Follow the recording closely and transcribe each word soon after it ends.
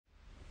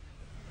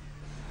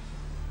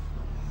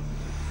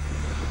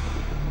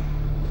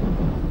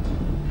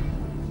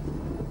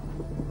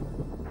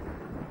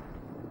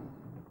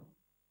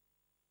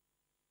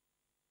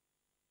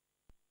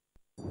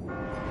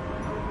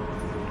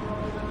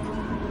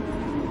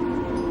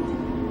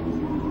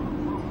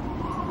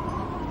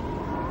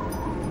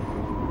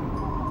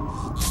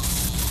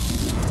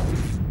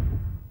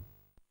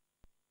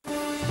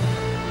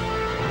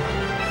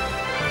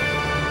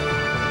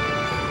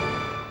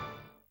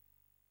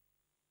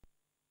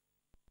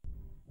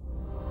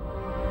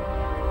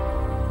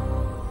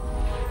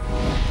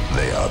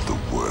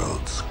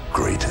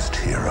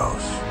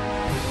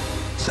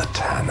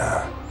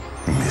Cortana,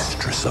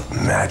 mistress of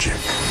magic.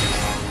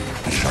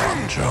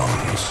 Sean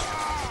Jones,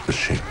 the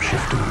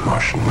shape-shifting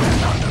Martian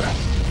manhunter.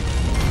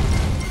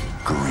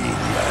 Green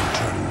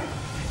Lantern,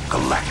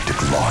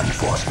 galactic law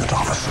enforcement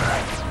officer.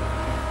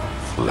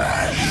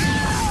 Flash,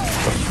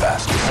 the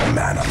fastest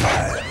man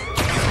alive.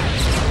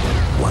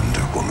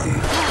 Wonder Woman,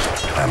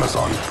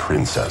 Amazon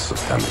princess of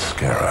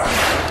Themyscira.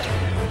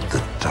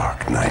 The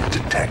Dark Knight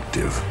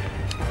detective,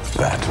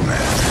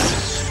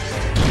 Batman.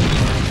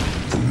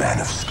 The Man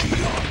of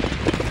Steel,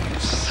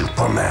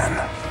 Superman.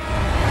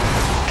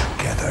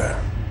 Together,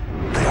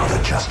 they are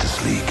the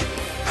Justice League,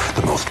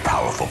 the most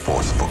powerful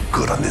force for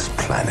good on this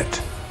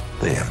planet.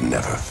 They have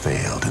never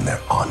failed in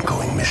their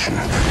ongoing mission to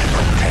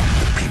protect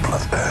the people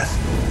of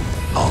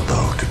Earth.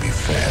 Although, to be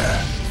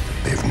fair,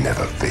 they've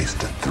never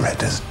faced a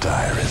threat as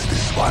dire as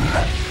this one.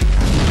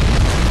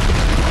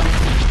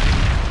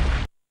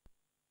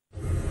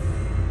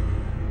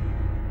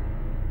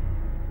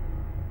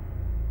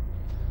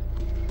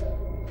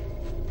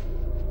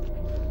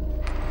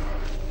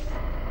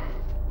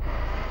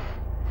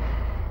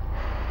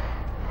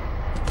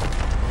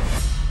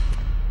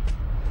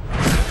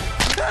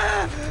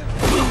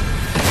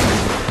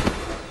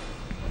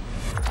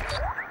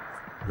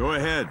 Go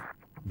ahead.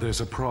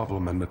 There's a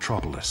problem in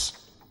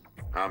Metropolis.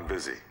 I'm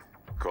busy.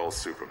 Call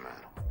Superman.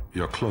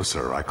 You're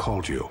closer. I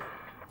called you.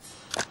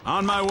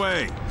 On my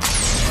way.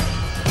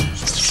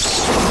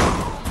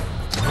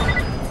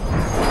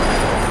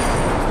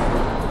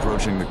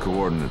 Approaching the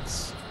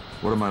coordinates.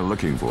 What am I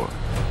looking for?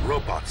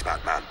 Robots,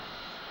 Batman.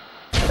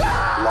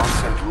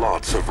 Lots and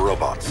lots of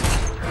robots.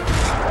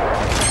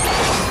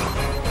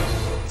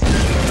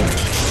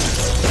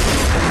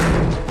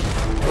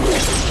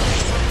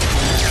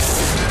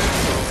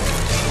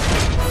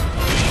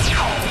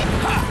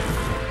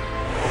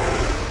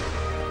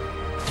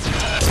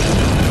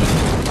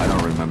 I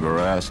don't remember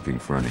asking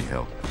for any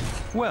help.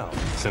 Well,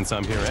 since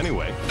I'm here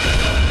anyway.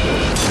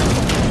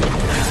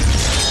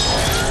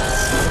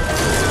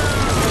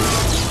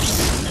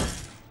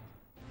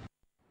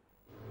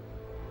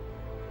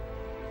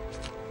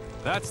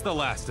 That's the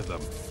last of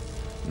them.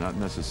 Not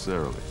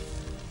necessarily.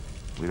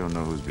 We don't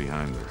know who's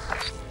behind this.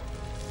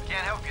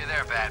 Can't help you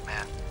there,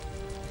 Batman.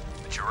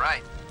 But you're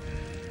right.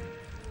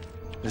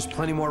 There's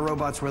plenty more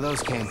robots where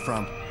those came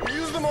from. We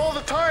use them all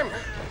the time.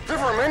 They're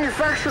for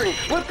manufacturing,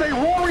 but they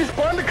won't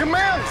respond to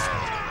commands.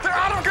 They're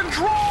out of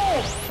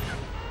control.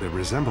 They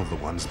resemble the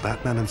ones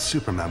Batman and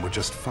Superman were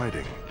just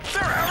fighting.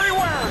 They're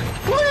everywhere.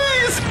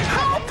 Please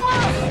help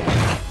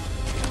us.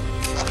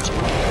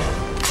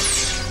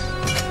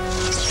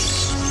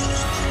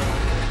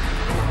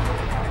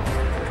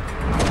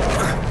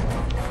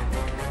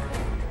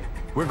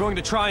 We're going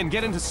to try and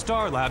get into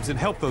Star Labs and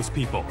help those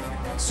people.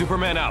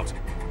 Superman out.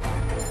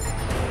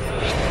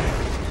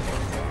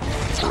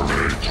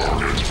 Terminate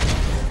target.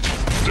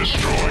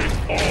 Destroy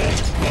all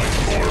life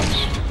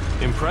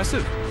forms.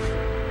 Impressive.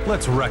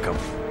 Let's wreck them.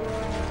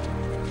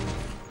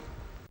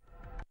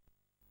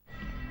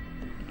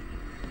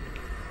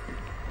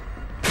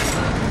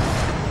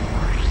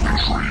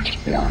 Retreat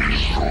or be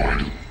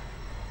destroyed.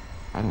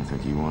 I don't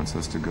think he wants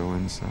us to go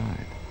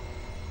inside.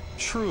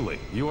 Truly,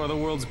 you are the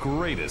world's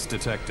greatest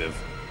detective.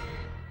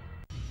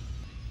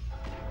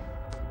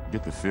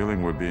 Get the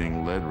feeling we're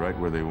being led right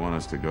where they want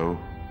us to go?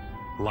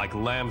 Like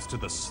lambs to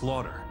the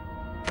slaughter.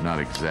 Not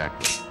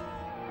exactly.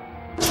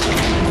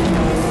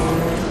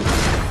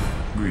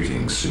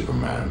 Greetings,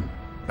 Superman,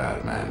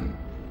 Batman.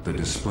 The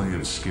display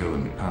of skill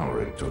and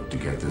power it took to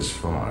get this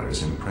far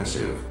is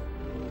impressive,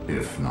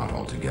 if not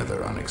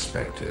altogether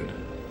unexpected.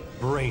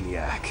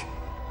 Brainiac.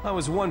 I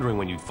was wondering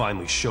when you'd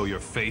finally show your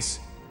face.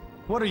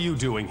 What are you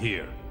doing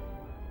here?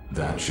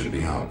 That should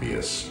be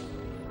obvious.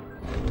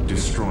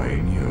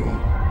 Destroying you.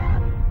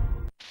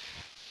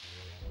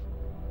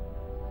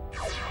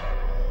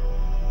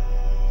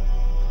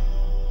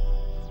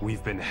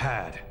 We've been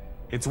had.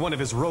 It's one of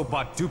his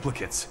robot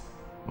duplicates.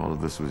 All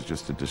of this was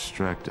just to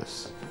distract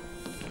us.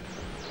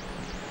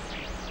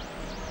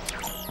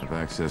 I've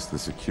accessed the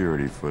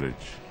security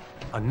footage.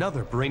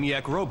 Another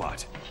Brainiac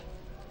robot.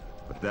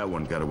 But that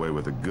one got away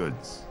with the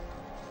goods.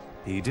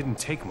 He didn't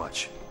take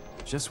much.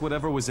 Just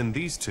whatever was in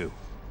these two.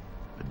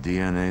 A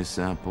DNA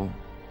sample,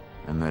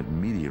 and that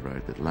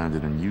meteorite that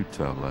landed in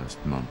Utah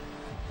last month.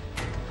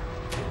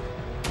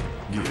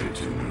 Give it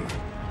to me.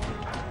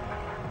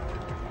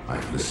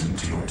 I've listened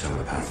to your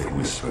telepathic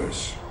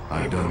whispers.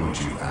 I've done what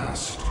you've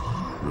asked.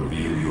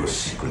 Reveal your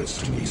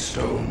secrets to me,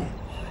 Stone.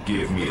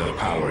 Give me the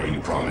power you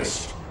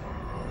promised.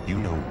 You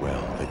know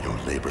well that your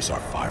labors are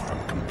far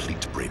from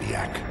complete,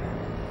 Brainiac.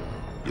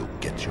 You'll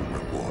get your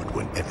reward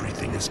when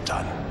everything is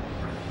done,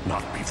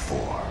 not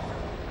before.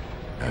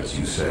 As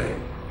you say,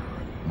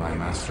 my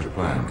master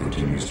plan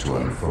continues to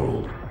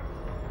unfold.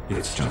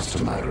 It's just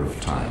a matter of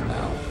time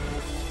now.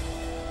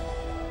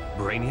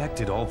 Brainiac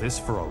did all this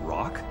for a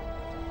rock?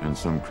 And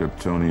some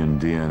Kryptonian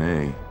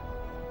DNA.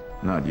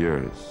 Not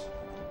yours.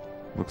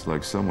 Looks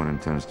like someone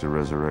intends to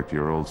resurrect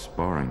your old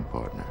sparring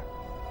partner.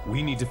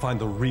 We need to find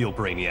the real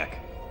Brainiac.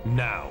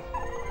 Now.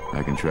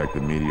 I can track the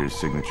meteor's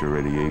signature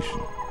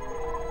radiation.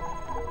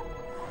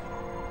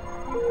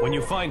 When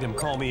you find him,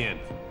 call me in.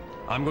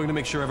 I'm going to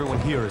make sure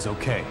everyone here is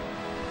okay.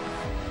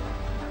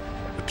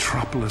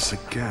 Metropolis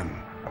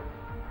again.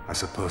 I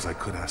suppose I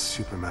could ask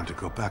Superman to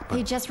go back, but...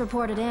 He just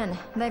reported in.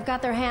 They've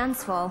got their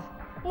hands full.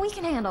 We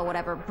can handle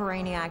whatever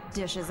Brainiac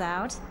dishes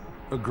out.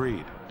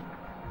 Agreed.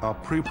 I'll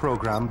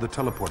pre-program the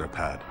teleporter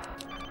pad.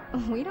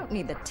 We don't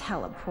need the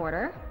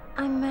teleporter.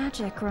 I'm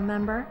magic,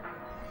 remember?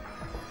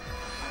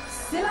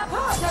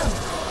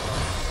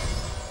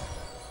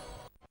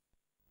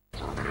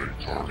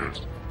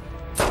 Target.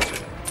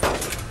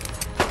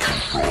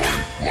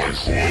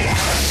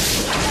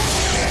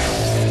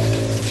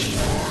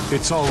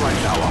 It's all right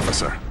now,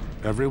 officer.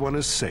 Everyone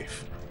is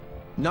safe.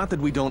 Not that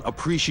we don't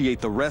appreciate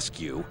the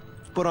rescue,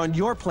 but on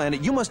your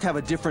planet, you must have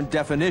a different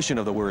definition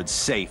of the word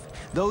safe.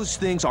 Those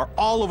things are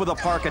all over the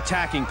park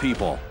attacking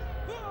people.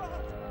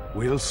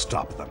 We'll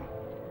stop them.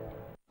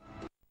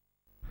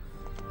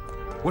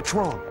 What's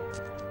wrong?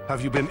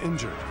 Have you been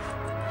injured?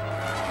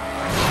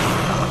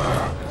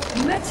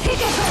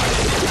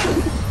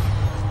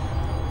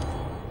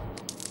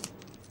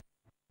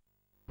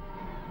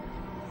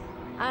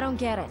 I don't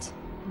get it.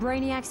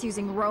 Brainiac's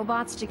using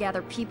robots to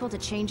gather people to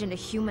change into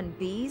human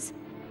bees?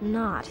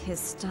 Not his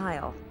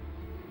style.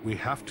 We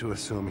have to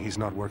assume he's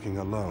not working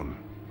alone.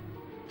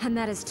 And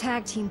that his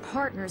tag team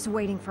partner's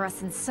waiting for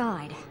us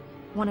inside.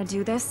 Wanna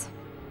do this?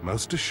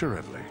 Most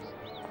assuredly.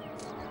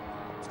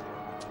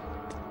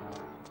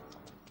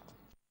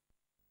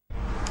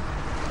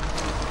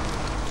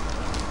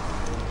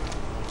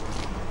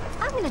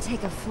 I'm gonna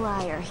take a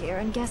flyer here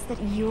and guess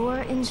that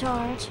you're in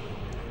charge.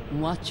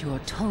 Watch your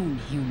tone,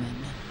 human.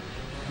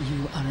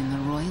 You are in the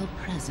royal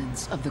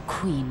presence of the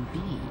Queen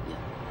Bee.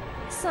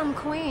 Some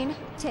queen,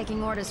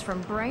 taking orders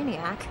from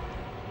Brainiac.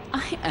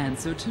 I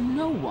answer to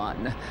no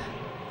one.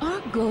 Our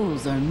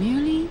goals are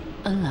merely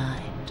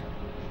aligned.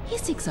 He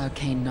seeks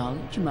arcane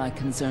knowledge, my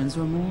concerns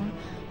were more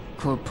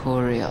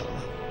corporeal.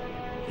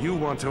 You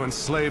want to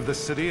enslave the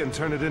city and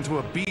turn it into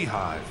a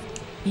beehive.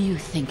 You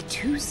think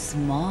too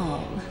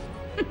small.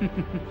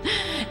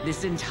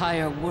 This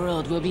entire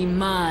world will be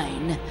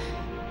mine.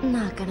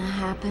 Not gonna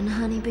happen,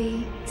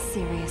 honeybee.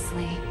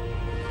 Seriously.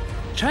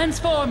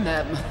 Transform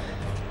them!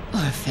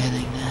 Or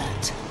failing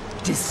that,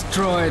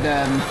 destroy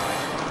them!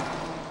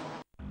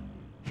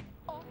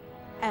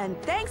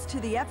 And thanks to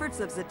the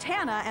efforts of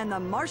Zatanna and the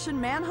Martian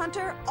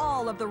Manhunter,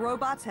 all of the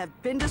robots have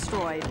been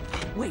destroyed.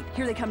 Wait,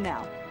 here they come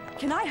now.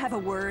 Can I have a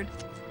word?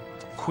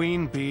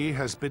 Queen Bee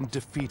has been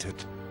defeated.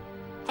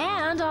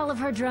 And all of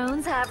her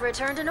drones have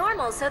returned to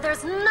normal, so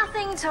there's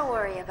nothing to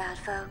worry about,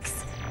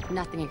 folks.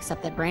 Nothing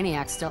except that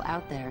Brainiac's still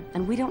out there,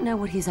 and we don't know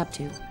what he's up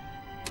to.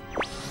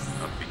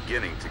 I'm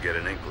beginning to get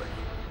an inkling.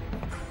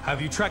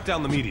 Have you tracked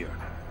down the meteor?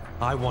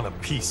 I want a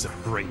piece of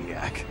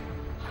Brainiac.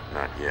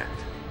 Not yet,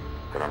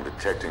 but I'm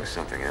detecting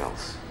something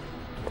else.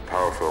 A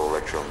powerful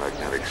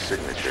electromagnetic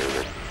signature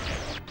that...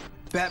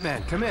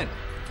 Batman, come in.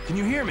 Can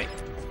you hear me?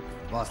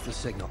 Lost the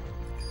signal.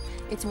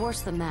 It's worse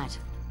than that.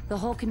 The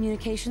whole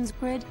communications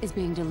grid is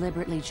being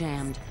deliberately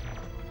jammed.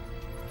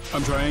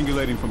 I'm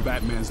triangulating from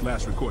Batman's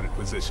last recorded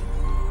position.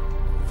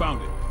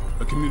 Found it.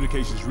 A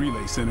communications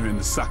relay center in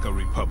the Sakha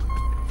Republic,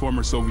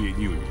 former Soviet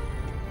Union.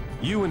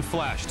 You and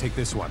Flash take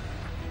this one.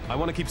 I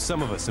want to keep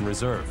some of us in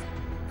reserve.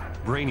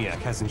 Brainiac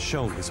hasn't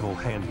shown his whole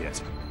hand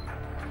yet.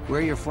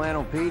 Wear your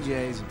flannel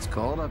PJs. It's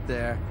cold up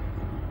there.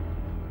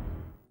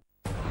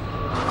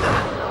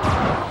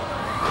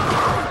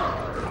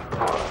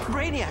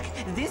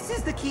 Brainiac, this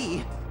is the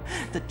key.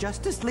 The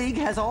Justice League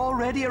has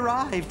already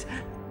arrived.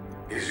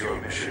 Is your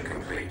mission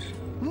complete?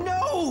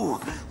 No!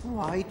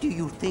 Why do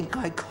you think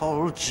I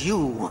called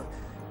you?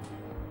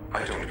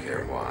 I don't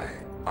care why.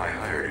 I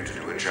hired you to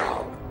do a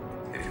job.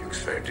 If you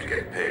expect to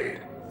get paid,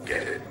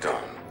 get it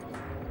done.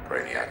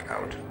 Brainiac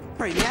out.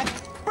 Brainiac!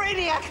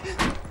 Brainiac!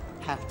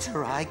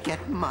 After I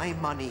get my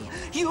money,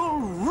 you'll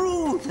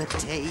rue the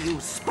day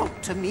you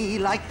spoke to me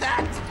like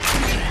that!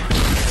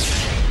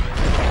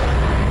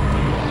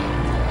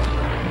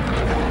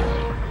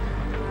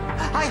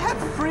 I have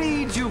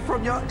freed you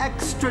from your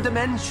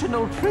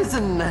extra-dimensional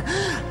prison.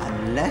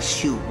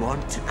 Unless you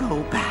want to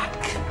go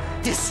back,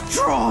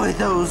 destroy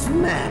those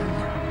men.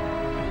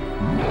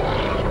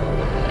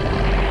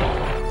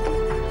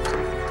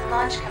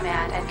 Launch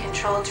command and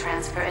control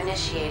transfer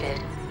initiated.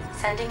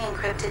 Sending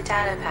encrypted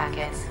data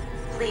packets.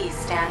 Please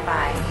stand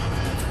by.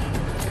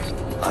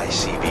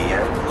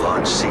 ICBM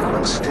launch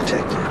sequence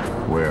detected.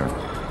 Where?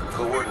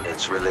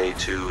 Coordinates relayed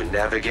to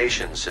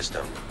navigation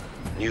system.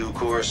 New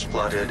course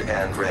plotted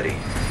and ready.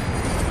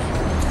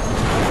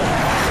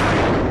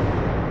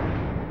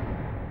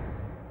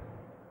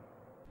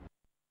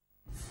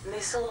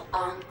 Missile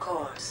on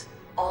course.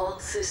 All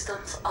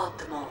systems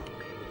optimal.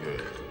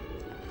 Good.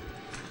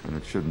 And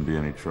it shouldn't be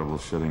any trouble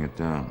shutting it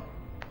down.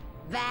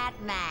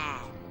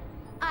 Batman.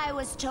 I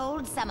was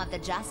told some of the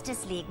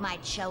Justice League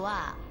might show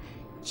up.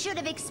 Should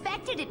have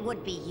expected it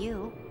would be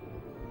you.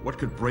 What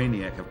could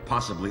Brainiac have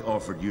possibly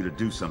offered you to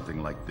do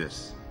something like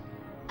this?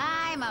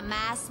 I'm a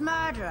mass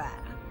murderer.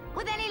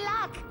 With any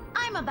luck,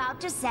 I'm about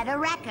to set a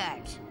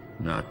record.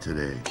 Not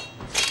today.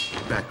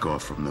 Back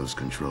off from those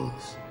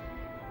controls.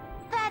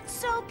 That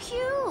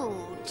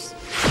cute.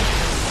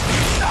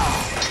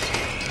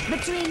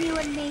 Between you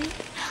and me,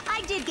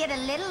 I did get a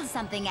little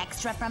something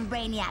extra from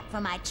Brainiac for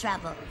my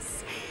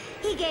troubles.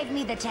 He gave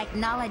me the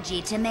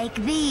technology to make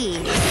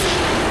these.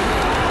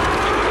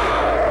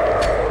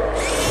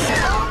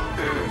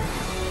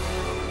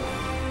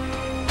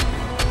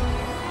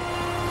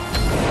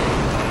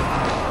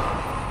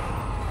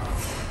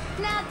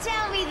 Now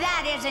tell me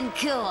that isn't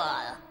cool.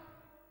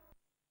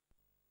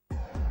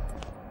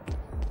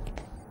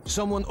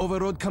 Someone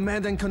overrode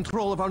command and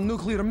control of our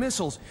nuclear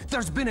missiles.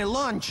 There's been a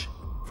launch.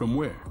 From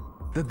where?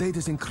 The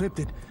data's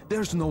encrypted.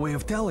 There's no way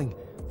of telling.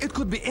 It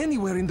could be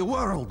anywhere in the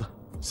world.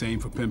 Same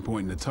for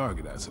pinpointing the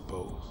target, I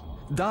suppose.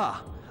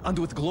 And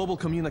with global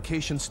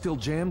communications still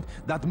jammed,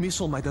 that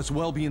missile might as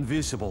well be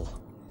invisible.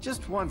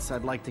 Just once,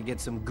 I'd like to get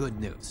some good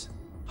news.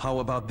 How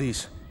about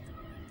this?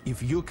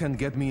 If you can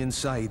get me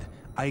inside,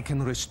 I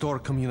can restore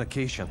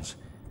communications.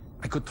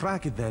 I could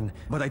track it then,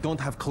 but I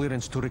don't have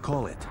clearance to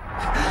recall it.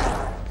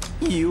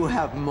 You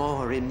have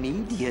more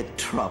immediate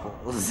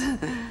troubles.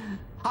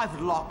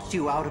 I've locked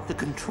you out of the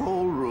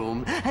control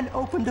room and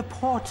opened a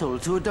portal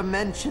to a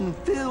dimension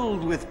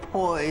filled with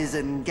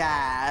poison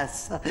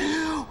gas.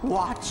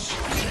 Watch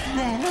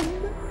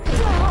them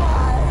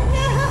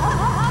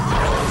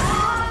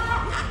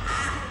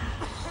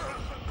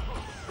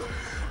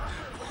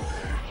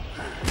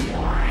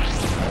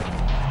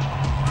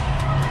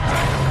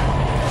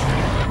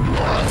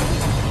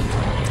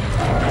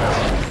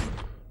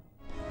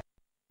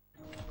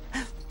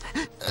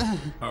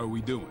How are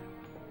we doing?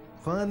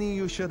 Funny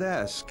you should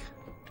ask.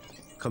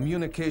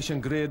 Communication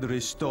grid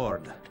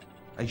restored.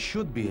 I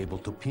should be able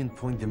to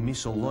pinpoint the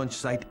missile launch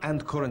site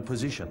and current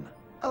position.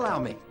 Allow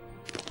me.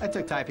 I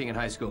took typing in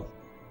high school.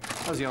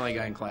 I was the only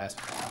guy in class.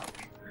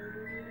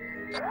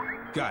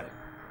 Got it.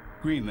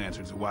 Green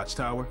Lantern's at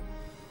Watchtower.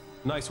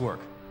 Nice work.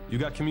 You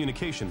got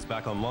communications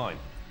back online.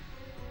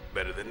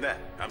 Better than that.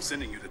 I'm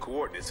sending you the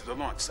coordinates to the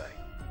launch site.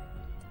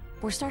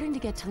 We're starting to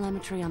get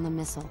telemetry on the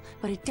missile,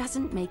 but it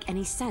doesn't make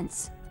any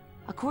sense.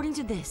 According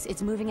to this,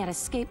 it's moving at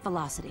escape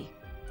velocity.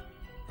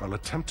 I'll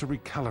attempt to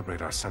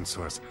recalibrate our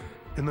sensors.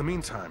 In the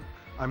meantime,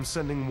 I'm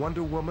sending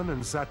Wonder Woman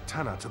and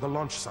Zatanna to the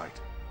launch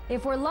site.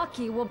 If we're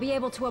lucky, we'll be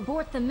able to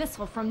abort the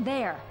missile from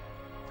there.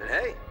 But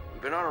hey,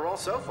 we've been on a roll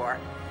so far.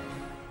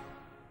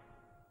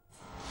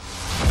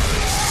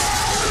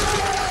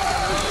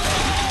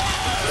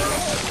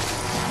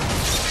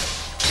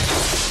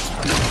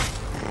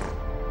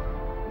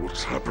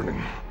 What's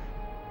happening?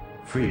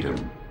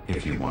 Freedom,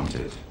 if you want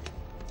it.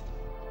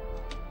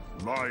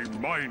 My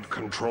mind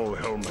control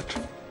helmet.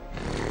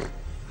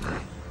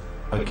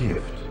 A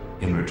gift,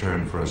 in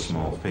return for a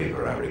small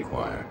favor I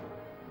require.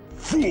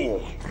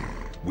 Fool!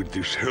 With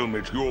this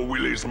helmet, your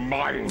will is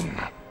mine.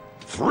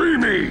 Free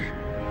me!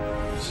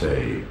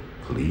 Say,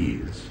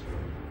 please.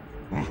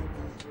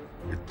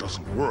 It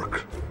doesn't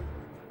work.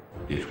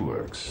 It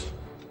works.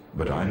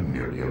 But I'm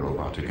merely a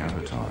robotic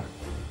avatar.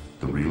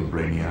 The real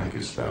Brainiac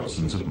is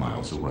thousands of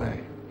miles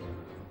away.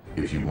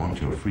 If you want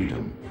your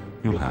freedom,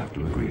 you'll have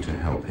to agree to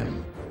help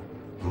him.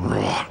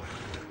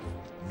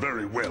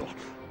 Very well.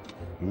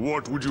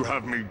 What would you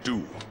have me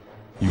do?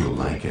 You'll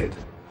like it.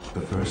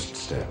 The first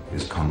step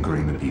is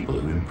conquering the people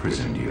who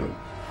imprisoned you.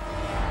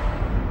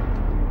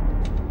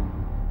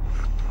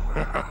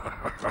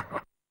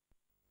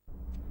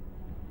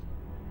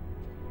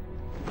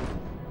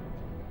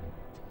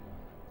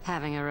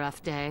 Having a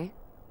rough day?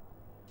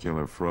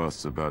 Killer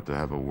Frost's about to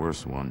have a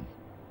worse one.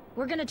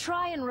 We're gonna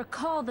try and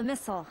recall the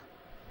missile.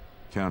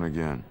 Count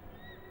again.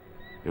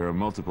 There are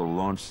multiple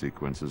launch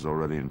sequences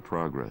already in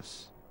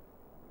progress.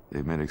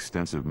 They've made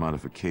extensive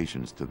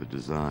modifications to the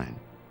design.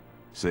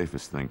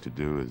 Safest thing to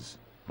do is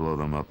blow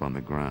them up on the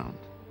ground.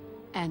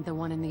 And the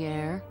one in the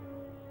air?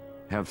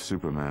 Have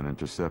Superman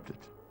intercept it.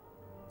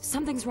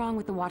 Something's wrong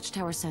with the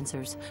Watchtower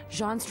sensors.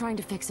 Jean's trying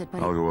to fix it,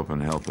 but... I'll go up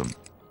and help him.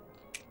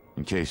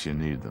 In case you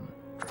need them.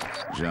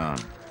 Jean,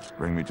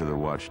 bring me to the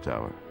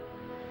Watchtower.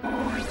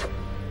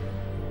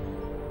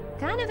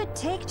 Kind of a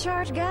take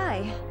charge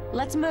guy.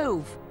 Let's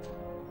move.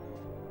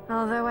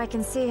 Although I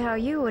can see how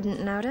you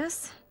wouldn't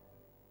notice.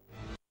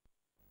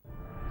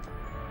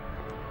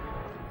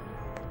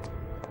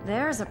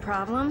 There's a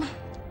problem.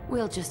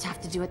 We'll just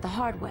have to do it the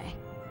hard way.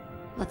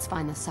 Let's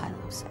find the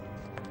silos.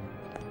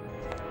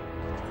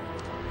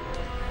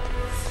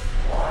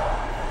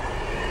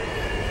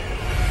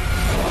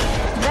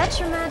 Bet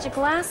your magic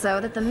lasso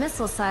that the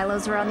missile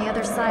silos are on the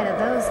other side of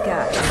those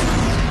guys.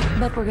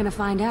 But we're gonna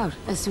find out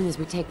as soon as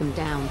we take them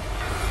down.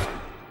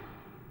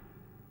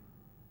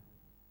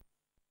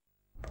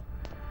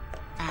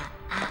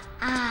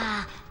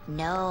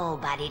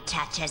 Nobody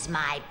touches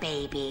my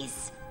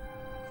babies.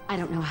 I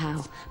don't know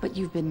how, but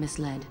you've been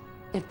misled.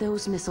 If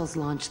those missiles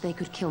launch, they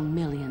could kill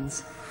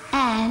millions.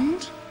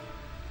 And?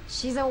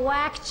 She's a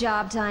whack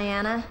job,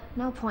 Diana.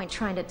 No point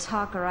trying to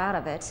talk her out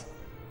of it.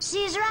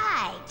 She's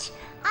right.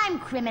 I'm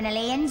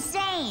criminally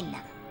insane.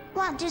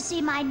 Want to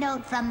see my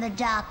note from the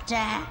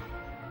doctor?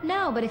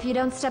 No, but if you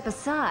don't step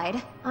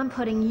aside, I'm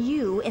putting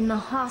you in the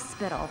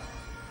hospital.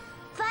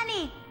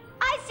 Funny.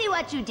 I see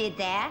what you did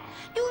there?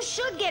 You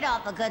should get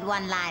off a good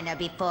one-liner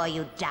before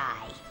you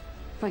die.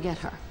 Forget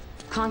her.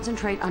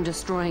 Concentrate on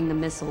destroying the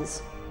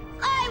missiles.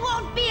 I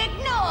won't be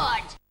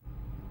ignored!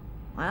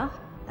 Well,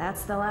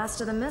 that's the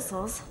last of the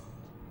missiles.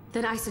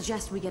 Then I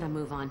suggest we get a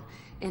move on.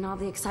 In all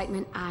the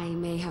excitement, I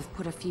may have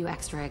put a few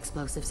extra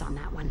explosives on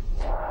that one.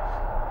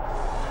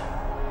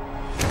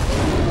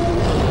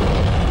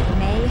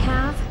 May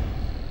have?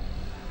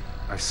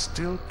 I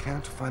still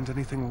can't find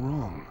anything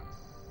wrong.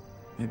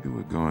 Maybe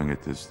we're going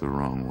at this the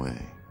wrong way.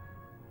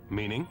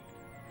 Meaning?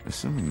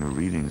 Assuming the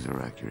readings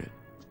are accurate,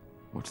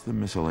 what's the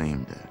missile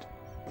aimed at?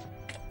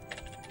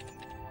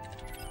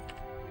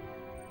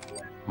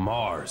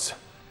 Mars.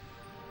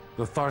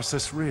 The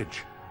Tharsis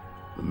Ridge.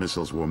 The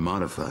missiles were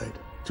modified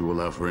to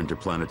allow for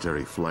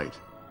interplanetary flight.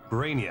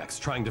 Brainiac's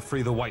trying to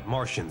free the White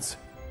Martians.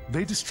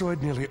 They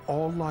destroyed nearly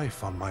all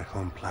life on my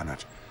home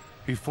planet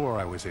before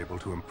I was able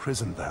to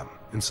imprison them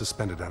in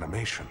suspended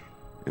animation.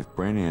 If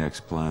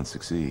Brainiac's plan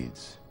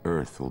succeeds,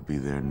 Earth will be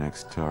their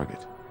next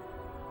target.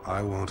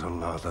 I won't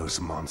allow those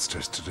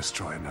monsters to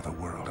destroy another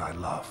world I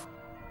love.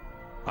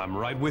 I'm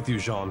right with you,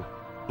 Jean.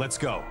 Let's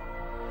go.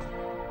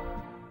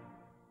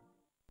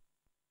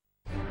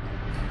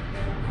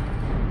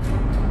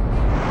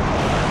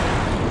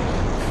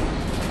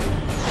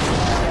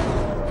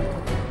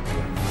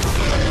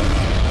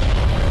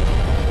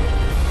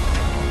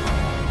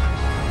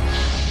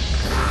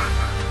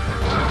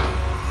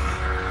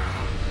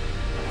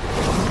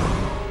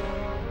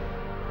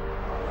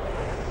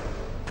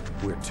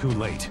 We're too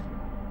late.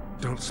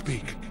 Don't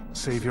speak.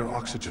 Save your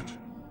oxygen.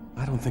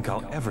 I don't think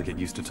I'll ever get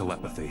used to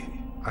telepathy.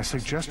 I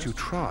suggest you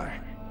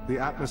try. The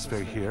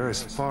atmosphere here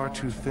is far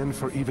too thin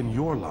for even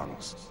your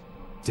lungs.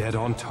 Dead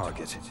on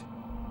target.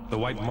 The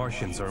White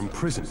Martians are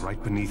imprisoned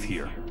right beneath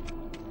here.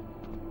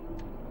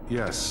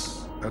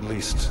 Yes, at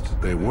least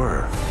they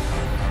were.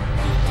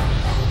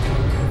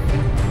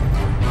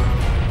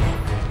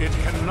 It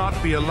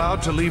cannot be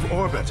allowed to leave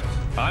orbit.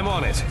 I'm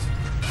on it.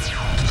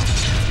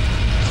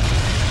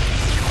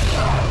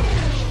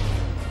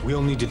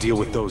 We'll need to deal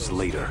with those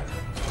later.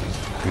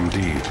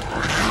 Indeed.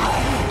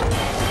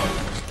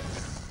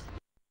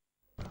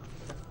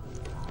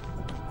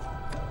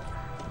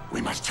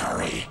 We must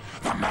hurry.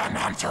 The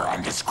Manhunter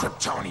and his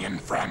Kryptonian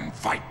friend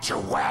fight too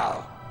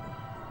well.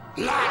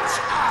 Launch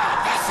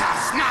all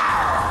vessels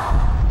now!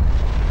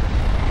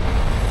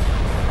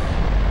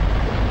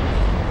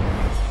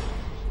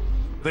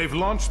 They've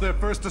launched their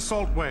first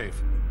assault wave.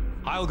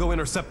 I'll go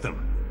intercept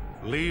them.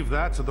 Leave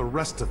that to the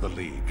rest of the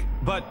League.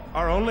 But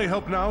our only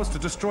hope now is to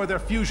destroy their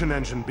fusion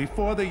engine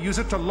before they use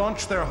it to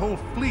launch their whole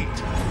fleet.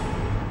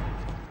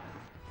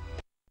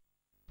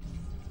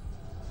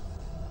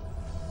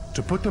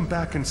 To put them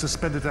back in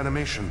suspended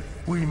animation,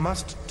 we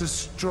must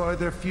destroy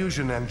their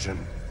fusion engine.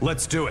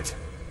 Let's do it.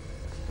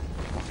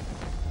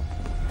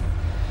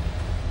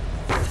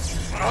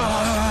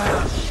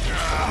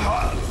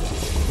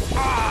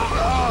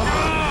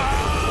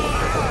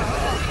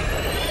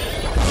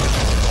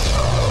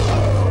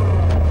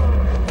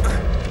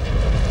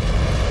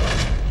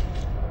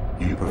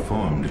 You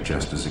performed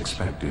just as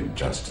expected,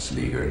 Justice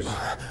Leaguers.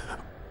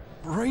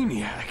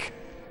 Brainiac!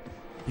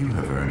 You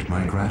have earned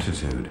my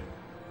gratitude.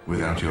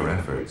 Without your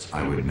efforts,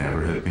 I would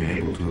never have been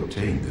able to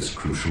obtain this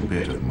crucial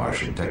bit of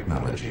Martian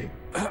technology.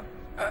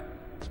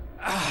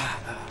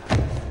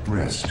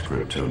 Rest,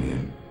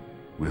 Kryptonian.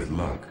 With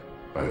luck,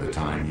 by the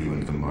time you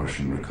and the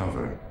Martian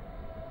recover,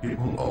 it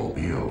will all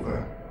be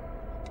over.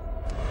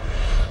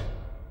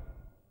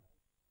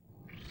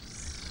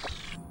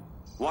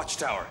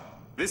 Watchtower,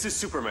 this is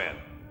Superman.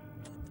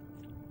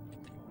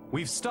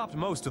 We've stopped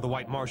most of the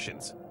White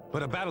Martians,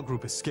 but a battle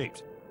group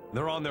escaped.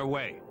 They're on their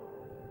way.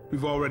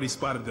 We've already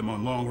spotted them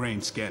on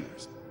long-range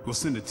scanners. We'll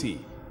send a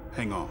team.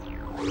 Hang on.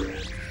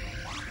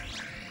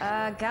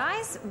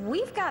 Guys,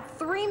 we've got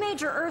 3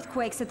 major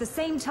earthquakes at the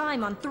same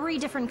time on 3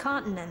 different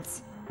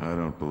continents. I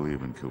don't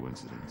believe in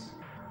coincidence.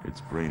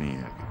 It's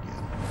Brainiac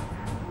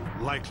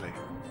again. Likely.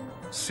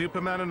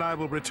 Superman and I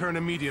will return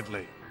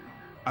immediately.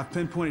 I've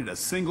pinpointed a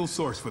single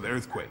source for the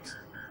earthquakes.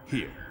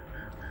 Here.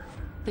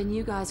 Then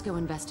you guys go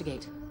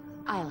investigate.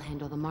 I'll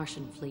handle the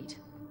Martian fleet.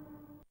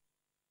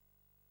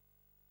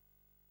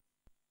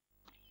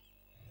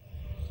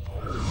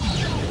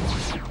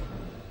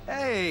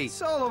 Hey,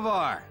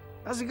 Solovar!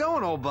 How's it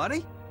going, old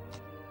buddy?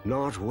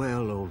 Not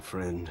well, old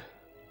friend.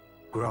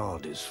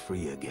 Grodd is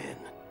free again.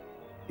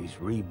 He's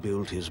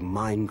rebuilt his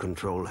mind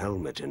control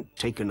helmet and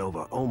taken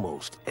over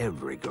almost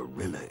every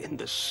gorilla in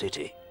the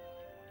city.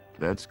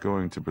 That's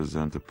going to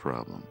present a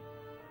problem.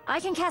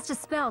 I can cast a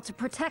spell to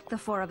protect the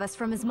 4 of us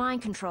from his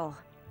mind control.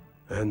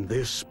 And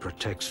this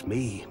protects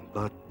me,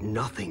 but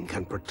nothing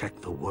can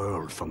protect the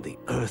world from the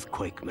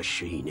earthquake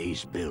machine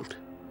he's built.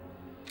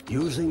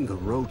 Using the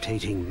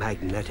rotating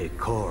magnetic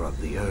core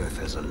of the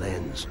Earth as a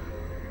lens,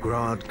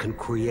 Grodd can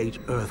create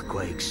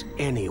earthquakes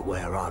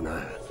anywhere on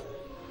Earth.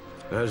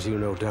 As you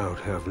no doubt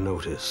have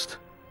noticed,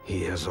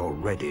 he has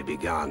already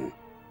begun.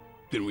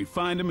 Then we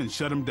find him and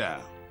shut him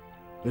down.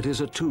 It is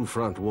a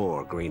 2-front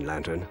war, Green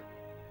Lantern.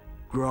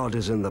 Grodd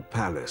is in the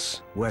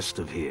palace, west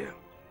of here.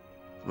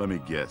 Let me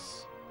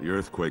guess. The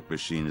earthquake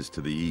machine is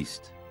to the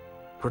east.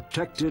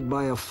 Protected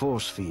by a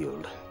force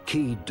field,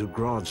 keyed to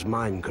Grodd's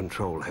mind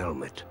control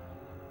helmet.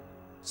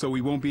 So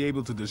we won't be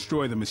able to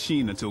destroy the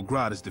machine until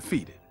Grodd is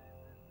defeated.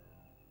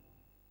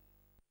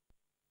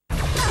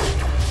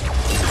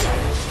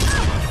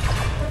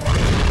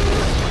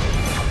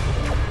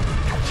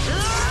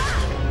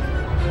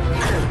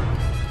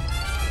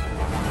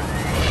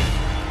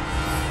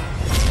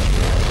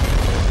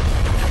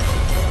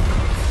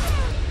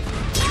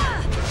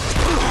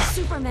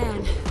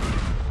 Superman!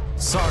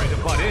 Sorry to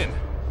butt in,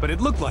 but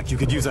it looked like you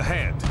could use a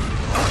hand.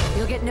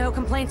 You'll get no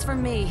complaints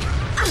from me.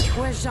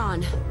 Where's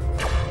Jean?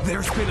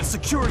 There's been a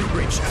security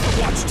breach at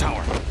the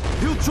Watchtower.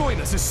 He'll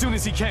join us as soon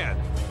as he can.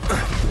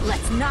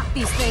 Let's knock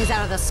these things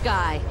out of the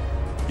sky.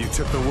 You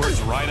took the words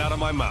right out of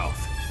my mouth.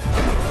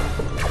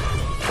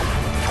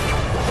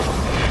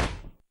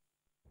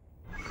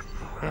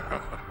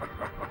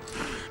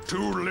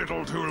 Too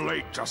little, too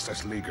late,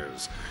 Justice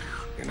Leaguers.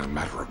 In a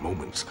matter of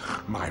moments,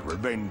 my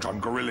revenge on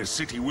Gorilla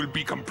City will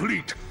be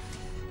complete.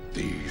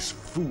 These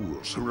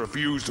fools who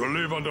refuse to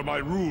live under my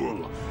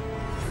rule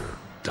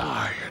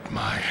die at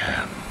my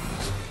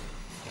hands.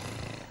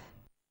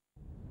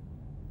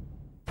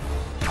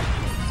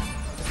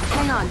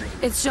 Hang on,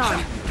 it's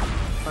Jean.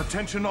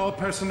 Attention all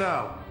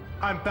personnel.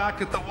 I'm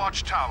back at the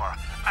Watchtower,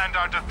 and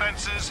our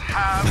defenses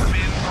have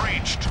been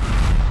breached.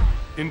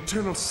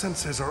 Internal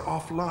sensors are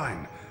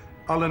offline.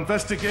 I'll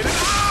investigate it.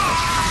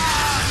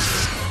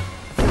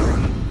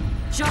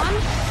 John?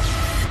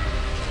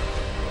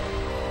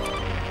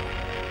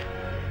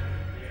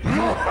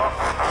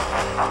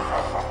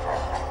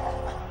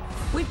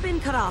 We've been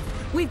cut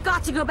off. We've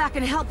got to go back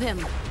and help him.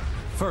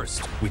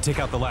 First, we take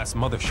out the last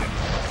mothership.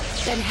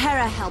 Then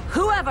Hera help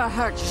whoever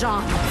hurt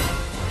Jean.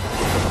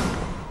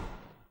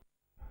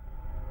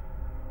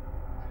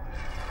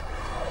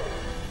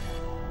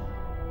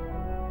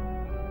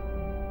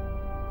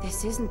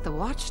 This isn't the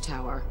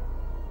Watchtower.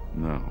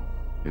 No,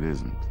 it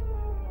isn't.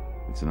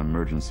 It's an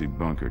emergency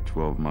bunker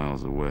 12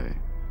 miles away.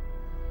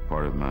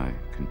 Part of my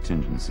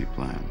contingency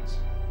plans.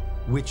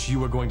 Which you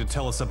were going to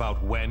tell us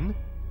about when?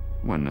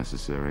 When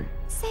necessary.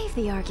 Save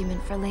the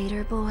argument for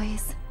later,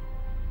 boys.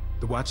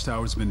 The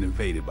Watchtower's been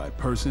invaded by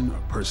person or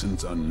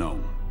persons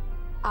unknown.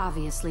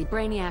 Obviously,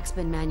 Brainiac's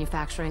been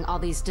manufacturing all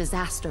these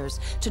disasters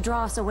to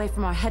draw us away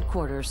from our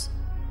headquarters.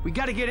 We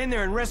gotta get in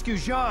there and rescue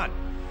Jean!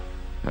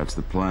 That's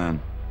the plan.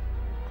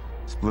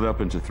 Split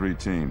up into 3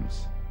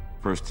 teams.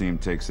 First team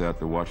takes out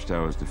the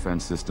Watchtower's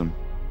defense system.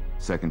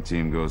 Second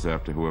team goes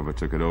after whoever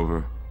took it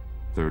over.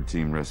 Third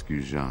team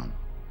rescues Jean.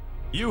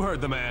 You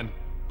heard the man.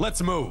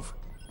 Let's move.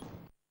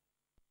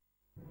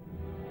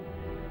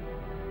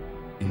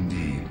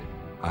 Indeed,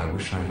 I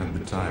wish I had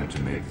the time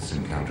to make this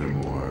encounter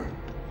more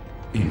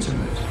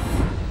intimate.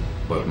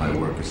 But my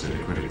work is at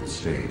a critical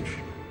stage.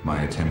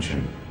 My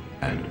attention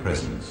and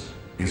presence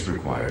is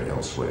required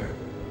elsewhere.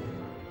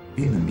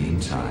 In the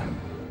meantime,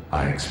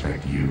 I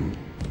expect you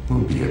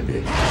will be a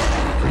bit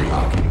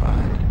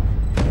preoccupied.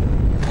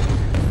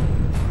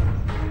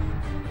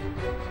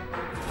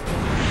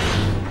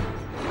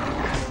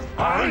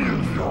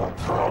 I'm your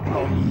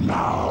problem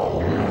now.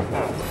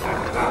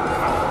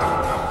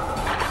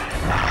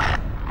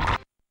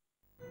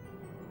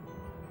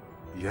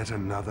 Yet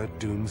another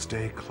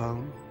Doomsday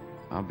clone?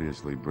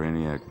 Obviously,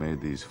 Brainiac made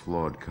these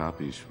flawed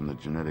copies from the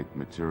genetic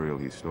material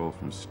he stole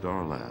from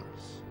Star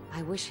Labs.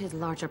 I wish his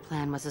larger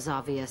plan was as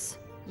obvious.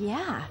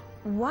 Yeah.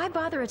 Why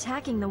bother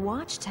attacking the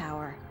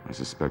Watchtower? I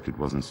suspect it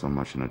wasn't so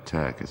much an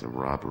attack as a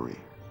robbery.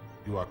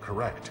 You are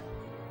correct.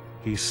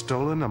 He's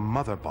stolen a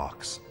mother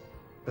box.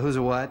 Who's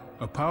a what?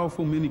 A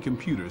powerful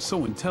mini-computer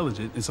so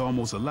intelligent it's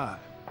almost alive.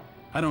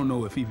 I don't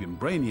know if even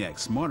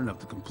Brainiac's smart enough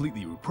to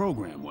completely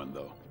reprogram one,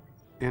 though.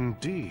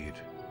 Indeed.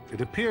 It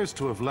appears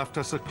to have left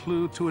us a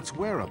clue to its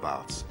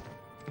whereabouts.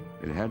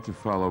 It had to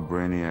follow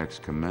Brainiac's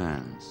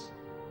commands,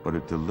 but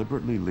it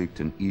deliberately leaked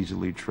an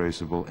easily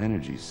traceable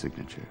energy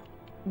signature.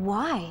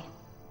 Why?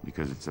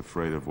 Because it's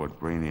afraid of what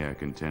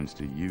Brainiac intends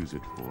to use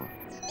it for.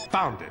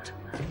 Found it.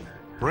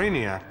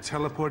 Brainiac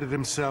teleported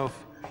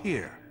himself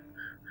here.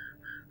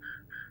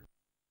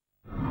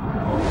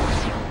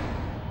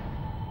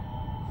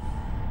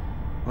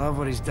 Love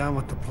what he's done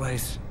with the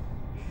place.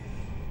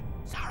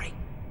 Sorry.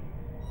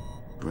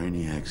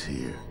 Brainiac's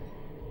here,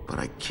 but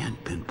I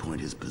can't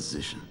pinpoint his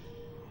position.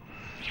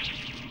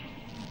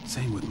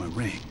 Same with my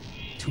ring.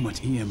 Too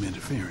much EM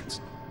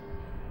interference.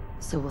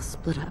 So we'll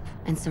split up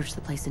and search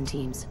the place in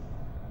teams.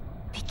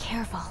 Be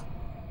careful.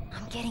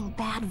 I'm getting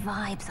bad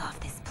vibes off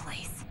this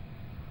place.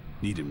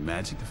 Needed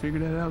magic to figure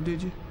that out,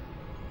 did you?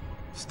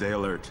 Stay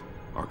alert.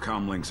 Our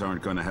comlinks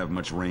aren't gonna have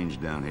much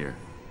range down here.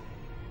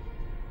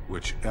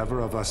 Whichever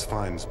of us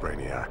finds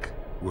Brainiac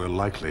will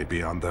likely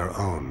be on their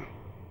own.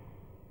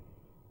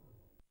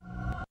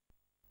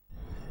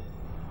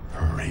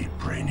 Hurry,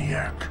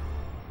 Brainiac.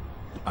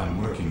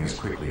 I'm working as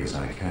quickly as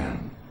I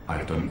can.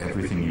 I've done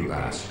everything you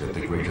asked at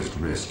the greatest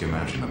risk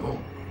imaginable.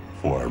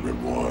 For a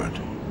reward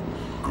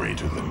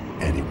greater than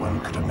anyone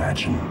could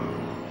imagine.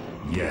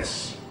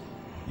 Yes.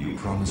 You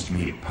promised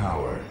me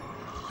power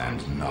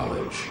and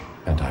knowledge.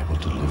 and I will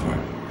deliver.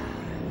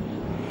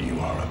 You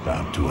are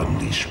about to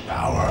unleash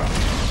power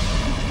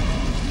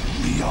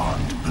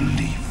beyond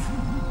belief.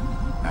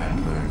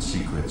 And learn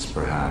secrets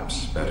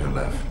perhaps better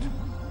left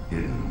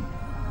hidden.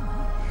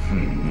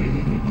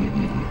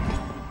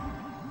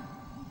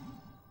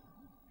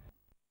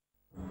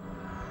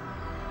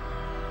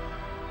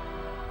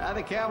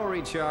 The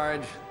cavalry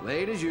charge,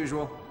 late as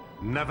usual.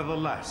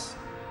 Nevertheless,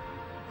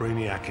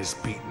 Brainiac is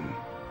beaten.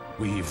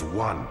 We've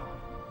won.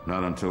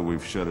 Not until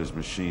we've shut his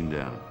machine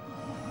down.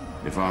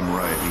 If I'm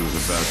right, he was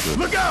about to...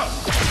 Look out!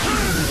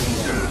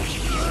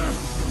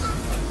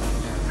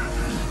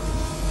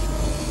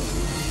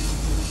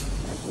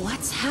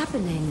 What's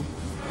happening?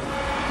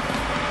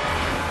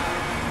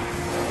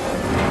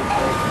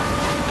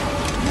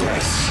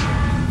 Yes,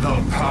 the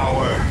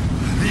power.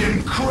 The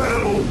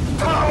incredible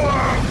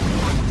power!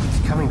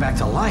 It's coming back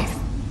to life.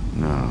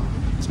 No,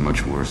 it's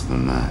much worse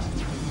than that.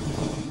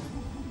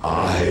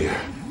 I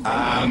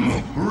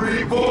am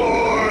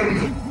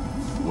reborn!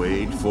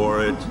 Wait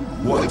for it.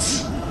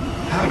 What's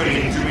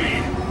happening to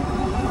me?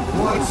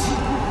 What's...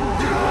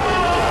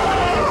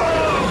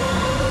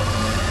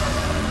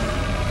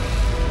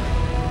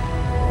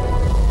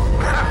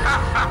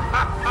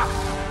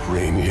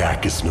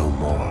 Brainiac is no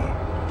more.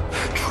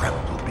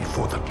 Tremble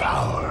before the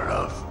power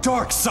of...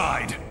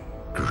 Darkseid!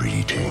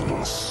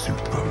 Greetings,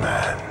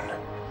 Superman.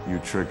 You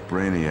tricked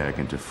Brainiac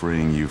into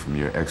freeing you from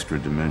your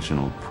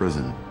extra-dimensional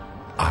prison.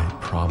 I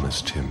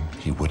promised him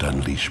he would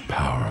unleash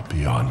power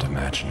beyond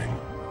imagining.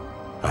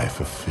 I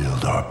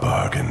fulfilled our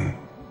bargain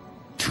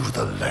to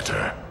the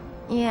letter.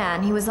 Yeah,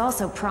 and he was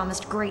also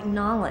promised great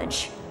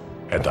knowledge.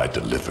 And I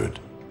delivered.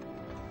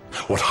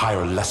 What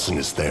higher lesson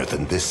is there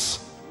than this?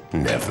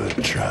 Never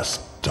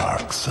trust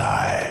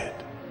Darkseid.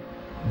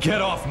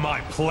 Get off my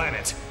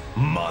planet,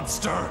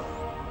 monster!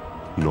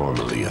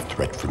 Normally, a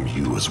threat from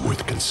you is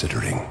worth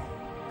considering.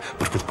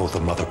 But with both a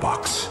mother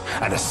box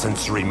and a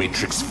sensory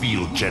matrix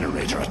field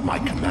generator at my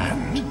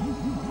command,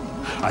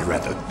 I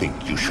rather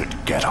think you should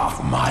get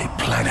off my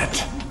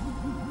planet.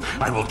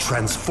 I will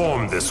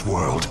transform this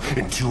world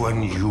into a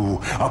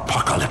new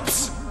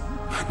apocalypse.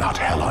 Not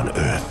hell on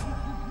Earth.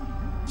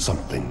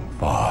 Something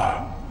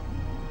far,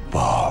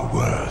 far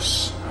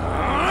worse.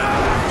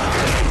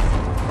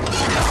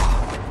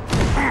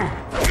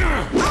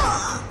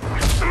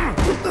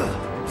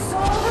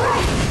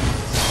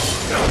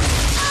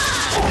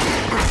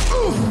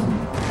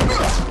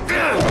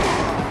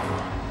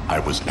 I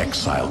was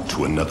exiled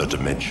to another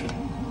dimension.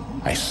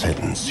 I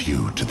sentence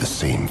you to the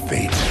same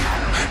fate,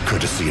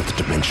 courtesy of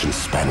the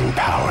dimension-spanning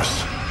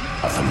powers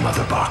of the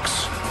Mother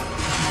Box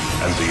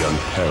and the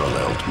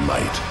unparalleled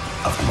might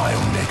of my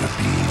Omega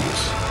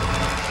beings.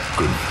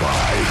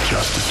 Goodbye,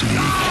 Justice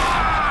League.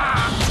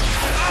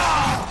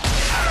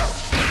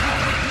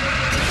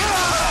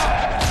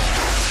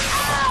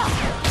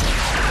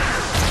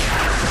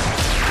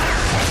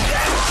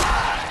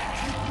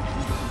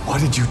 What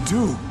did you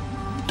do?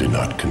 Do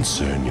not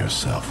concern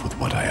yourself with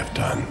what I have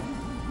done.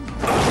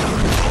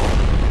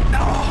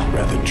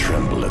 Rather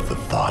tremble at the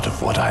thought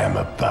of what I am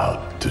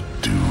about to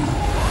do.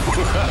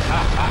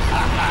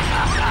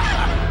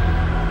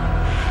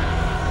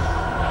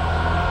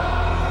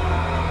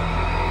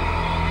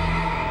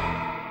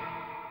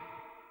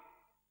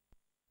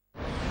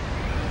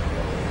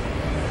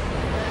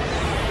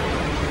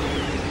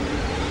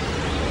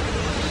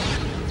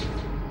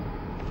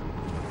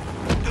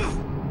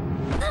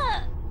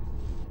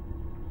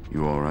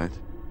 You all right?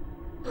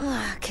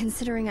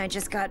 Considering I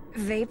just got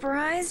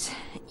vaporized?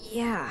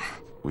 Yeah.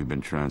 We've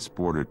been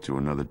transported to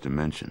another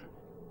dimension.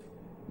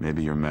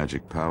 Maybe your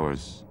magic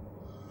powers...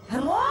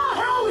 Hello,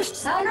 host!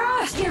 Sign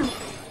rescue!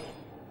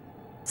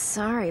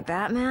 Sorry,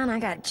 Batman, I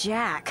got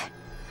Jack.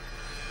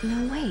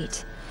 No,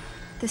 wait.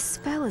 The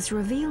spell is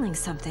revealing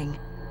something.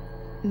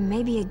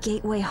 Maybe a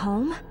gateway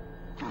home?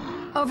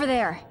 Over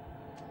there.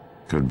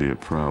 Could be a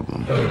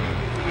problem.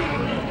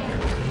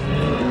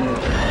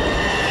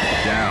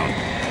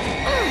 Down.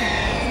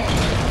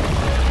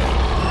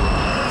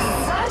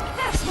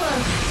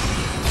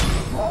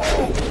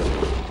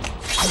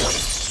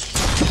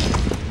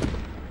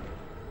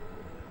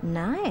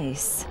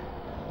 Nice.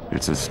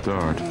 It's a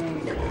start.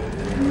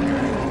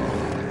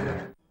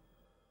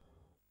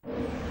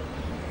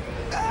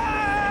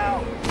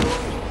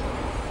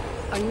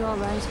 Are you all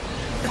right?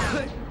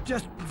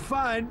 Just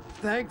fine,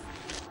 thanks.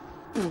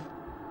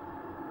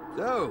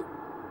 So,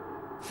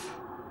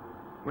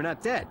 we're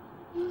not dead.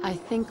 I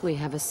think we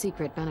have a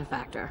secret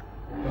benefactor.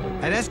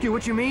 I'd ask you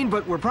what you mean,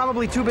 but we're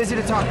probably too busy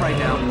to talk right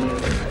now.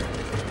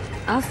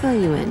 I'll fill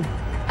you in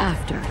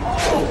after.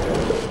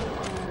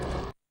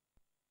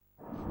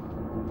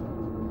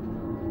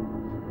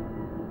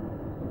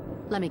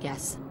 Let me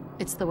guess.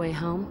 It's the way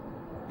home?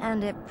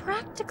 And it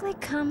practically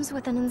comes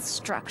with an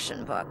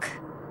instruction book.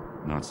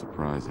 Not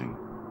surprising.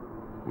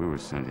 We were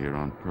sent here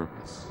on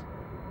purpose.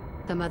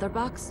 The Mother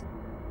Box?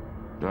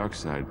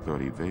 Darkseid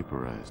thought he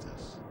vaporized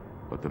us,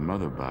 but the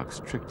Mother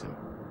Box tricked him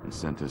and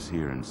sent us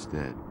here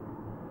instead.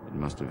 It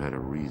must have had a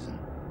reason.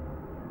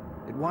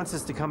 It wants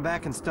us to come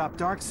back and stop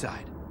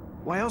Darkseid.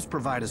 Why else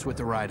provide us with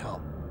the ride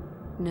home?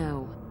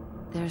 No.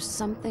 There's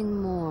something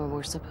more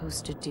we're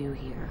supposed to do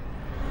here.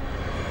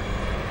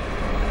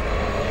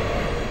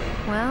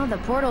 Well, the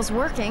portal's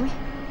working.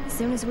 As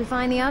soon as we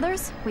find the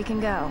others, we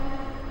can go.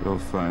 They'll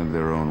find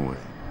their own way.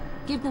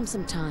 Give them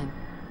some time.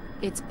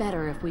 It's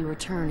better if we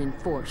return in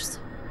force.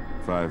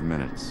 5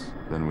 minutes,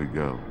 then we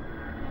go.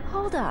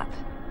 Hold up.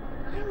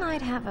 I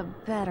might have a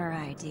better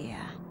idea.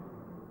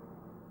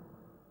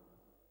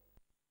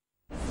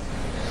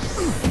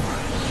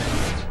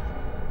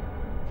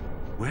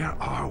 Where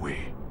are we?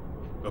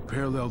 A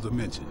parallel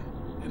dimension,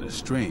 and a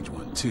strange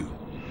one, too.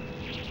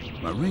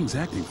 My ring's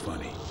acting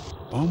funny.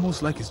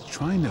 Almost like it's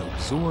trying to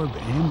absorb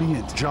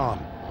ambient... John.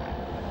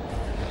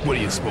 What do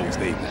you suppose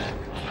they mean?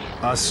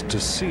 Us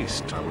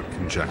deceased, I would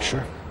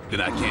conjecture. Then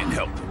I can't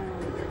help them.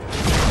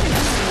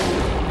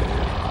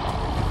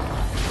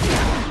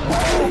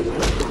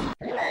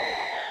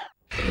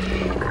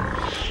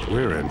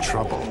 We're in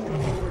trouble.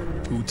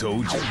 Who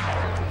told you?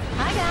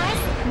 Hi,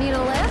 guys. Need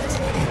a lift?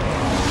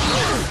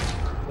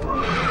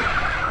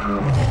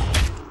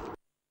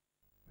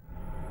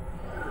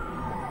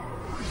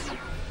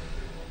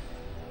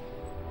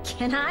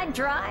 Can I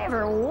drive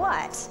or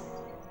what?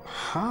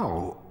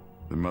 How?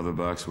 The mother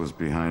box was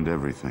behind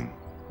everything.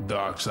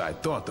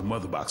 Darkseid thought the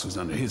mother box was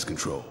under his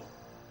control.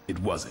 It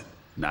wasn't.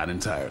 Not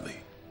entirely.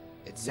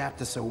 It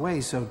zapped us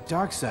away so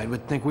Darkseid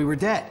would think we were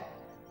dead.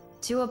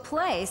 To a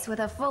place with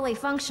a fully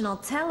functional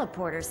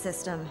teleporter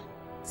system.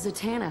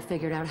 Zatanna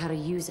figured out how to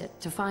use it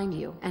to find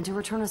you and to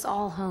return us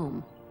all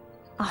home.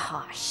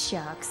 Aw,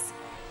 shucks.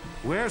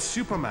 Where's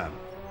Superman?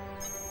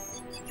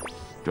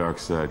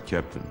 Darkseid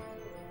kept him.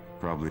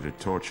 Probably to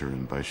torture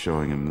him by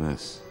showing him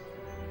this.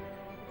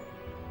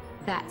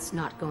 That's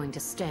not going to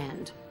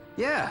stand.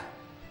 Yeah.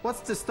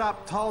 What's to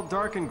stop Tall,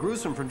 Dark, and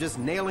Gruesome from just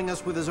nailing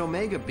us with his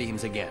Omega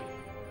beams again?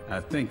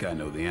 I think I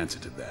know the answer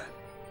to that.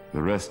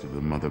 The rest of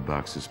the mother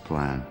box's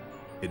plan.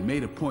 It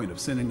made a point of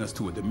sending us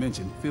to a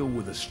dimension filled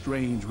with a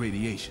strange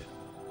radiation.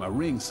 My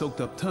ring soaked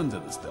up tons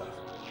of the stuff.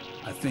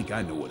 I think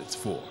I know what it's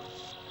for.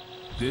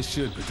 This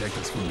should protect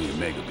us from the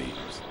Omega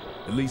beams,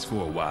 at least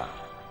for a while.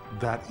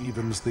 That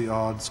evens the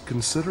odds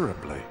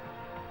considerably.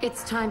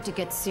 It's time to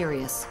get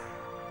serious.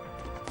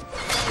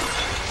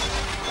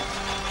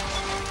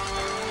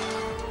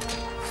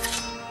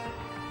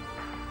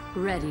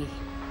 Ready.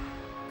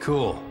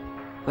 Cool.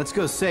 Let's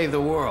go save the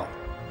world.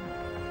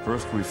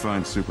 First we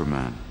find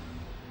Superman.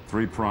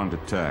 3-pronged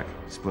attack,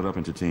 split up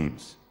into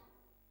teams.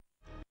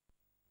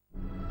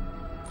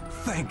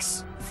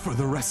 Thanks for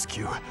the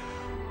rescue.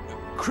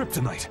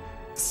 Kryptonite,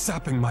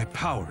 sapping my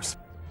powers.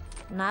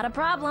 Not a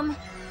problem.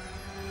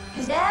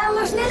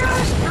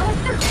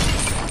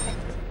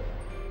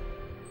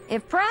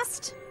 If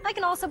pressed, I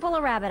can also pull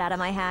a rabbit out of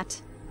my hat.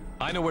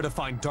 I know where to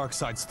find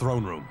Darkseid's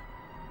throne room.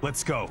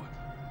 Let's go.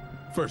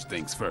 First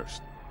things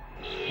first.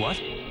 What?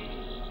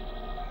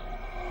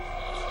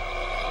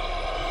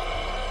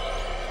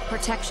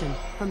 Protection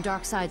from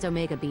Darkseid's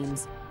Omega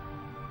beams.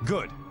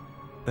 Good.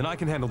 Then I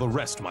can handle the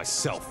rest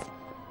myself.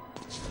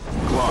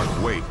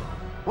 Clark, wait.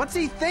 What's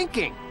he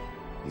thinking?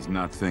 He's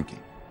not thinking.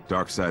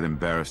 Darkseid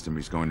embarrassed him.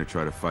 He's going to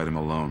try to fight him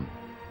alone.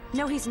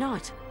 No, he's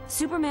not.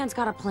 Superman's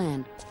got a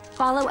plan.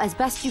 Follow as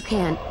best you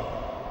can.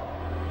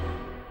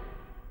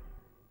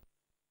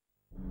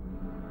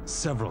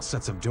 Several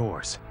sets of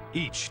doors,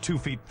 each 2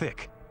 feet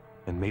thick,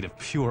 and made of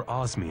pure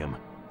osmium,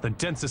 the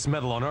densest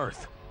metal on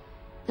Earth.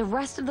 The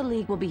rest of the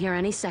League will be here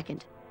any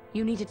second.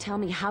 You need to tell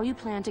me how you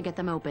plan to get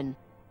them open.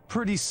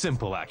 Pretty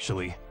simple,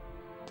 actually.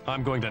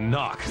 I'm going to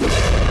knock.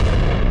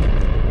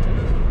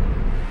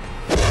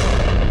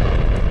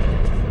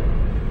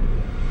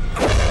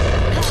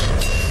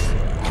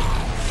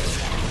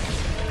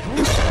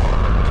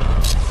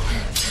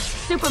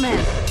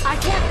 Superman, I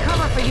can't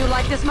cover for you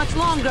like this much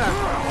longer!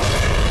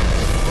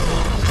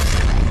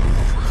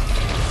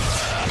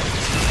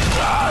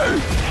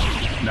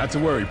 Not to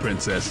worry,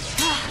 Princess.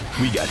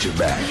 We got your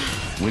back.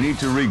 We need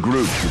to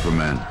regroup,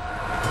 Superman.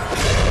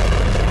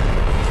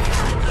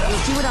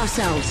 We'll do it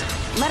ourselves.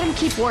 Let him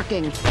keep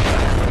working.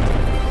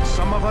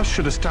 Some of us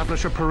should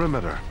establish a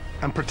perimeter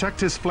and protect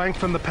his flank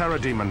from the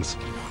parademons.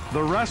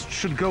 The rest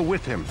should go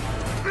with him.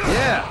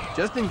 Yeah,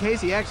 just in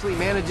case he actually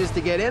manages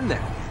to get in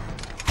there.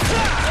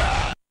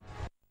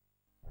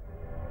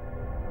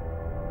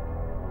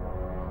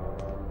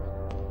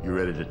 You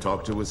ready to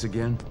talk to us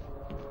again?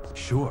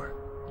 Sure.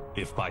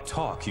 If by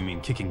talk you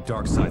mean kicking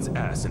Darkseid's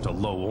ass into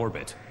low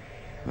orbit.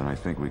 Then I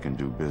think we can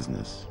do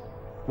business.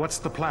 What's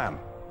the plan?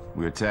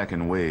 We attack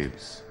in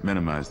waves,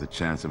 minimize the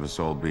chance of us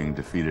all being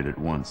defeated at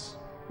once.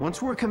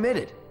 Once we're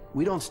committed,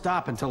 we don't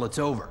stop until it's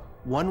over.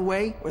 One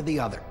way or the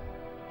other.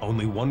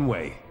 Only one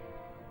way.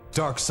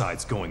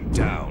 Darkseid's going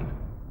down.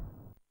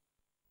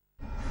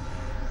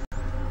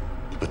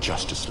 The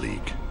Justice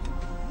League.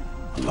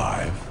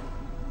 Alive?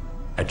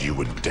 And you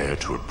would dare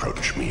to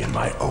approach me in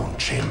my own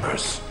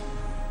chambers?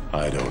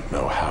 I don't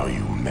know how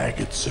you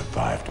maggots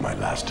survived my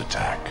last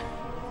attack,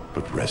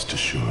 but rest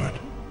assured,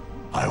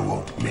 I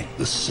won't make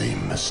the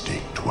same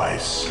mistake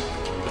twice.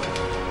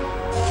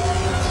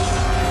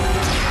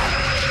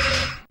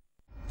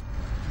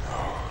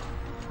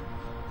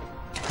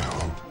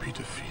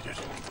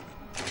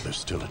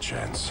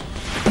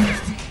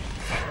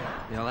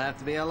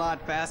 be a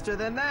lot faster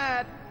than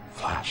that.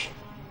 Flash.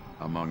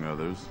 Among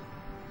others.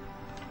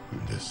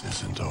 This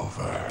isn't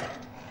over.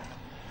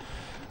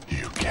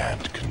 You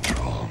can't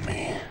control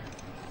me.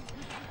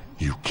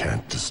 You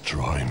can't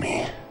destroy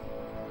me.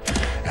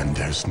 And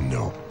there's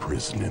no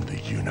prison in the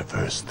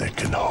universe that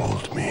can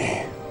hold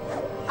me.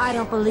 I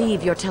don't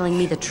believe you're telling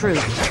me the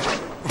truth.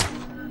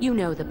 You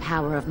know the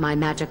power of my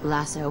magic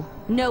lasso.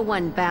 No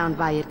one bound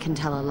by it can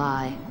tell a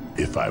lie.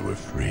 If I were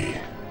free,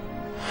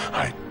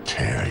 I'd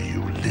tear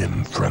you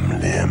limb from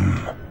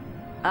limb.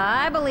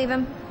 I believe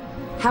him.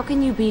 How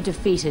can you be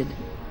defeated?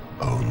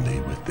 Only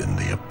within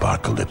the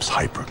Apocalypse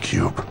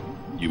Hypercube.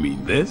 You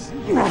mean this?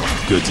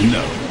 Good to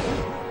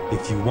know.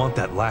 If you want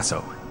that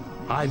lasso,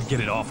 I'd get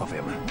it off of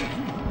him.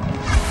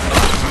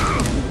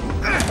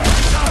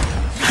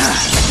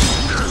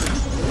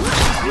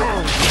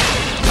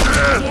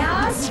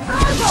 Yes,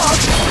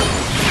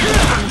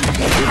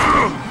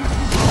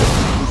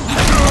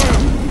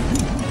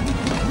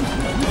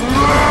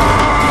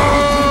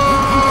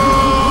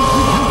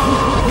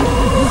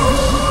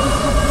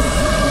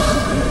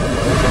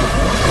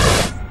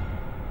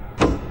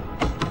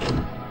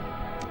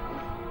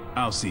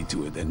 I'll see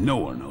to it that no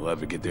one will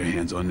ever get their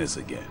hands on this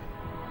again.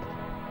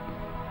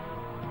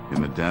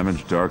 Can the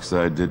damage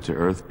Darkseid did to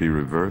Earth be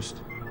reversed?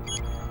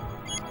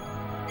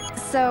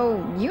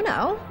 So, you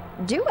know,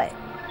 do it.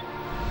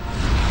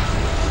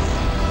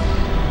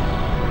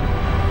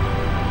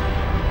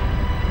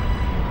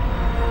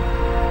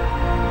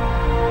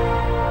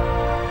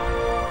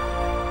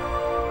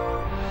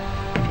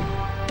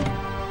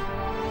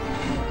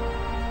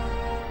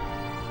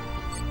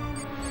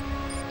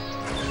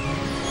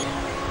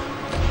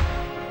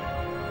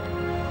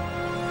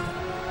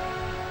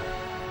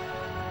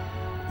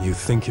 You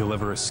think you'll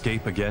ever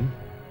escape again?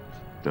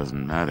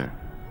 Doesn't matter.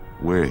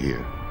 We're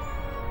here.